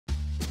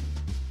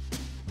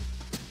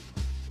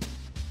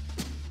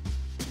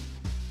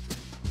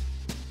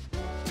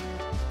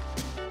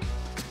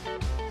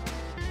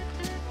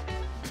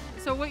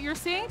what you're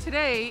seeing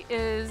today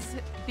is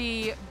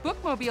the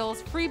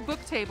Bookmobile's free book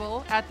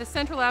table at the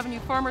Central Avenue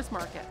Farmers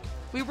Market.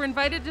 We were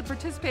invited to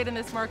participate in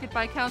this market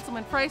by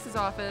Councilman Price's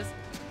office,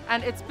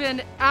 and it's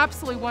been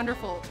absolutely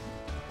wonderful.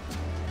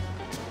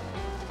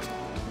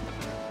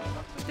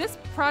 This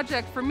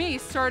project for me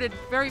started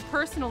very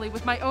personally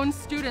with my own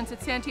students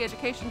at Santee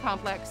Education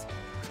Complex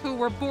who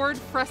were bored,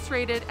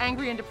 frustrated,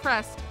 angry, and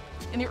depressed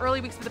in the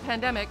early weeks of the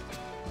pandemic.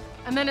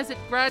 And then as it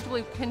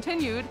gradually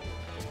continued,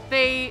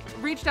 they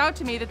reached out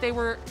to me that they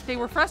were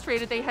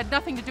frustrated, they had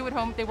nothing to do at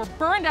home, they were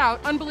burned out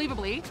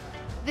unbelievably.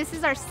 This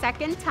is our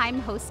second time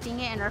hosting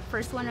it, and our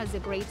first one was a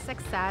great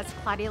success.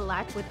 Claudia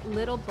left with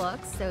little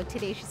books, so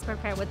today she's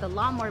prepared with a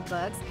lot more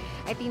books.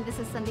 I think this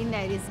is something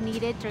that is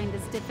needed during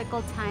this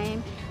difficult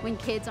time when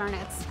kids aren't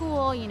at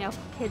school,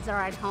 kids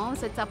are at home,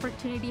 so it's an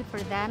opportunity for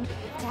them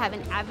to have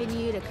an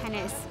avenue to kind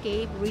of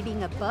escape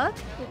reading a book.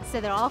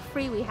 So they're all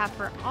free. We have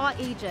for all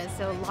ages,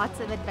 so lots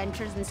of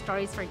adventures and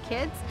stories for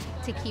kids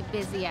to keep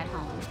busy at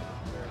home.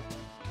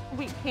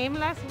 We came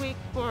last week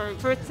for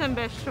fruits and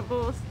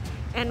vegetables,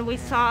 and we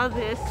saw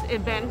this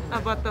event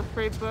about the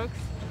free books,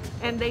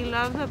 and they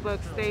love the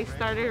books. They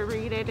started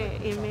reading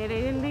it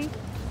immediately.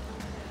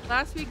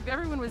 Last week,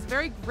 everyone was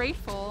very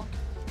grateful.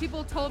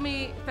 People told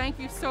me, thank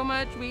you so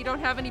much. We don't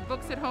have any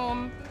books at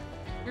home.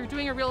 You're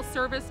doing a real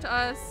service to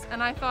us.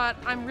 And I thought,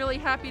 I'm really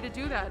happy to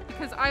do that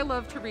because I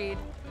love to read.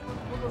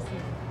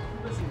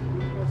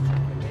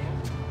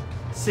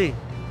 Sí,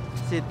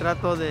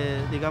 trato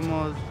de,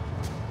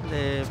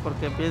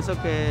 porque pienso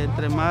que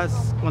entre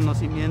más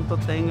conocimiento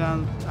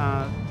tengan,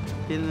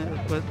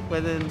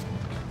 pueden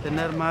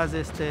tener más,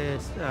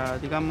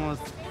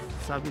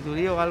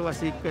 sabiduría o algo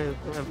así que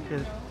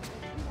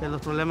los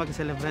problemas que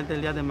se les enfrenten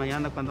el día de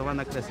mañana cuando van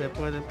a crecer.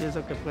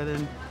 Pienso que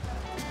pueden.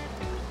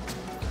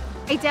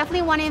 I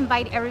definitely want to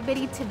invite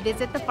everybody to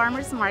visit the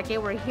farmers market.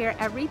 We're here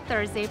every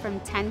Thursday from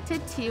 10 to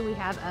 2. We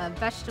have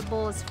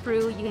vegetables,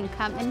 fruit. You can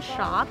come and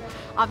shop.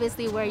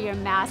 Obviously, wear your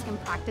mask and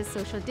practice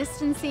social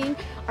distancing.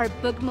 Our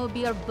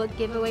Bookmobile book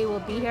giveaway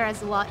will be here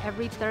as well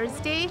every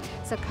Thursday.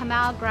 So come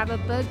out, grab a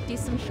book, do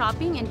some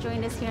shopping, and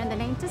join us here in the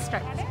 9 to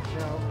start. Now,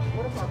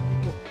 what about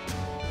people?